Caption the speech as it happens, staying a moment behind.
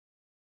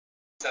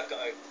I've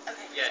got to.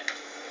 Okay. Yeah.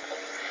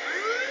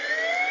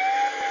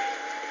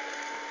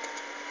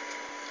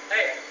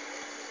 Hey.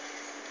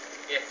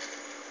 Yeah.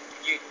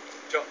 You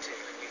dropped it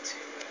when you two.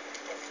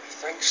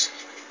 Thanks.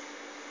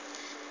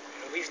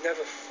 You know, we've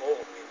never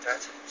fought, me and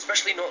Dad.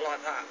 Especially not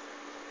like that.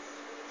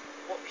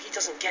 What he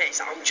doesn't get is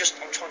that I'm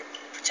trying to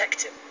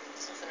protect him.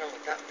 There's nothing wrong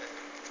with that, but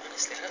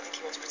honestly, I don't think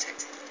he wants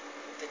protecting.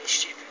 Then he's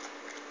stupid.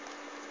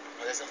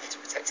 Well, there's nothing to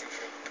protect him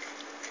from.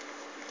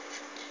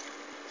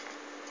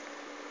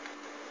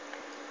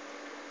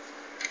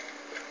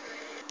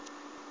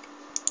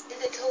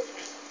 They told me.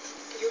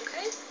 Are you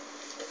okay?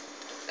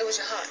 It was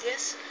your heart,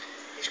 yes?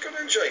 He's got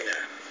angina.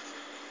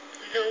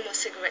 No more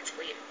cigarettes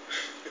for you.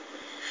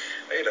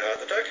 I had a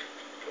heart attack.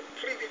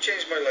 Completely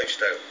changed my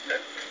lifestyle.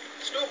 Yeah.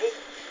 Snowball.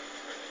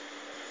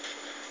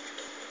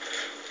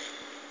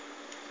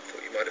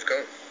 Thought you might have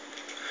gone.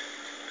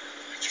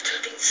 You're two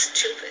being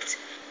stupid.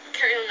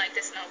 Carry on like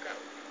this and I'll go.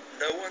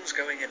 No one's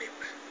going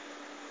anywhere.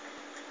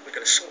 We're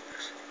going to sort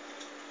this.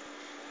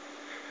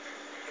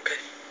 Okay?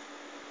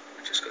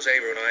 Just because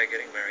Ava and I are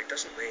getting married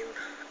doesn't mean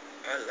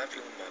I love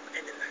your mum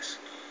any less.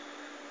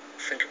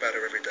 I think about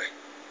her every day.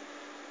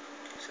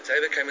 Since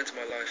Ava came into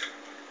my life,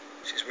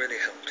 she's really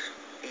helped,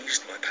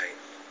 eased my pain.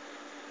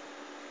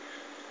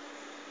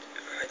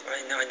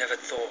 I never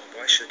thought,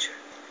 why should you?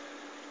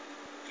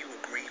 You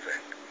were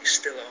grieving, you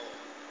still are.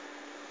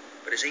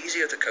 But it's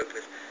easier to cope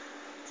with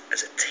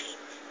as a team.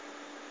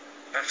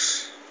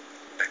 Us,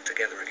 back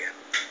together again.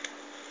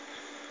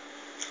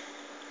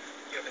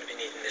 You're going to be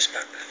needing this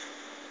back then.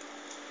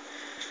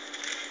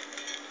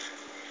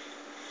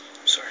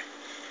 I'm sorry.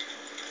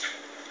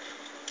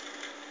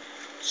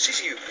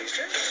 CCU, please,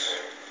 James.